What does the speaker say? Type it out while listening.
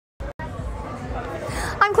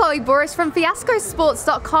I'm Chloe Borish from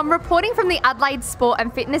FiascoSports.com, reporting from the Adelaide Sport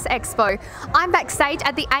and Fitness Expo. I'm backstage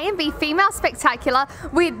at the ANB Female Spectacular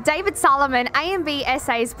with David Salamon,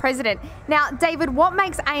 ANBSA's President. Now, David, what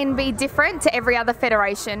makes ANB different to every other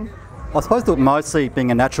federation? I suppose that mostly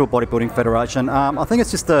being a natural bodybuilding federation, I think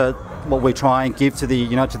it's just what we try and give to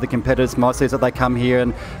the competitors mostly is that they come here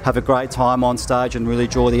and have a great time on stage and really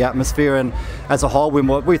enjoy the atmosphere. And as a whole,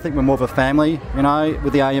 we think we're more of a family,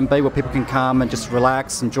 with the ANB, where people can come and just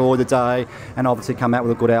relax, enjoy the day, and obviously come out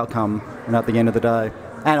with a good outcome, at the end of the day.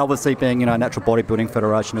 And obviously being, a natural bodybuilding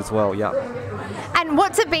federation as well, yeah. And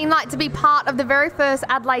what's it been like to be part of the very first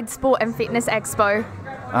Adelaide Sport and Fitness Expo?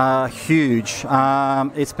 Huge.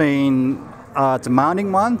 It's been a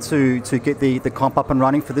demanding one to get the comp up and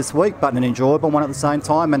running for this week, but an enjoyable one at the same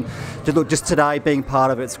time. And just today being part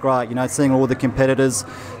of it's great. Seeing all the competitors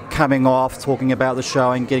coming off, talking about the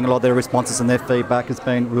show and getting a lot of their responses and their feedback has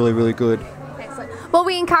been really, really good. Excellent. Well,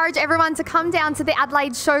 we encourage everyone to come down to the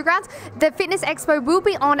Adelaide Showgrounds. The Fitness Expo will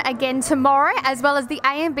be on again tomorrow, as well as the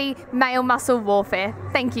ANB Male Muscle Warfare.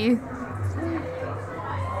 Thank you.